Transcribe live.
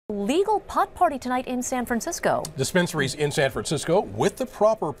Legal pot party tonight in San Francisco. Dispensaries in San Francisco with the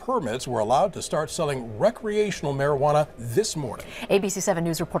proper permits were allowed to start selling recreational marijuana this morning. ABC 7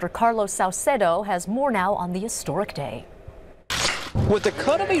 News reporter Carlos Saucedo has more now on the historic day. With the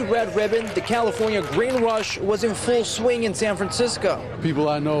cut of a red ribbon, the California Green Rush was in full swing in San Francisco. People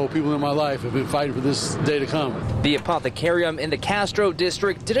I know, people in my life have been fighting for this day to come. The Apothecarium in the Castro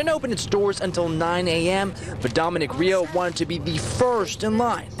district didn't open its doors until 9 a.m., but Dominic Rio wanted to be the first in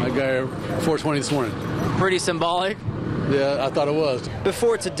line. I got here 4:20 this morning. Pretty symbolic. Yeah, I thought it was.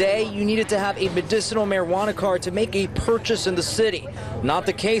 Before today, you needed to have a medicinal marijuana card to make a purchase in the city. Not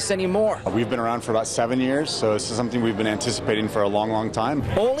the case anymore. We've been around for about 7 years, so this is something we've been anticipating for a long time.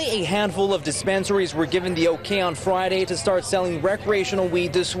 Only a handful of dispensaries were given the okay on Friday to start selling recreational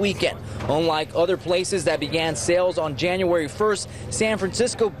weed this weekend. Unlike other places that began sales on January 1st, San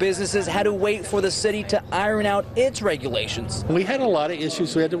Francisco businesses had to wait for the city to iron out its regulations. We had a lot of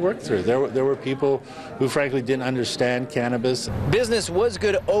issues we had to work through. There were people who frankly didn't understand cannabis. Business was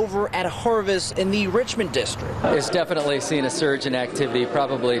good over at Harvest in the Richmond district. It's definitely seen a surge in activity,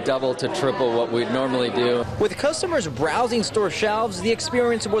 probably double to triple what we'd normally do. With customers browsing store shelves, the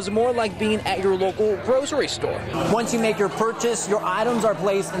experience was more like being at your local grocery store. Once you make your purchase, your items are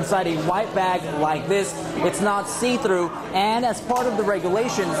placed inside a white bag like this. It's not see-through, and as part of the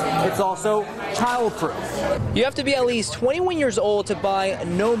regulations, it's also child-proof. You have to be at least 21 years old to buy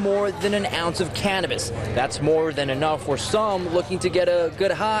no more than an ounce of cannabis. That's more than enough for some looking to get a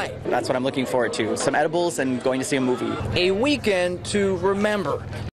good high. That's what I'm looking forward to, some edibles and going to see a movie. A weekend to remember.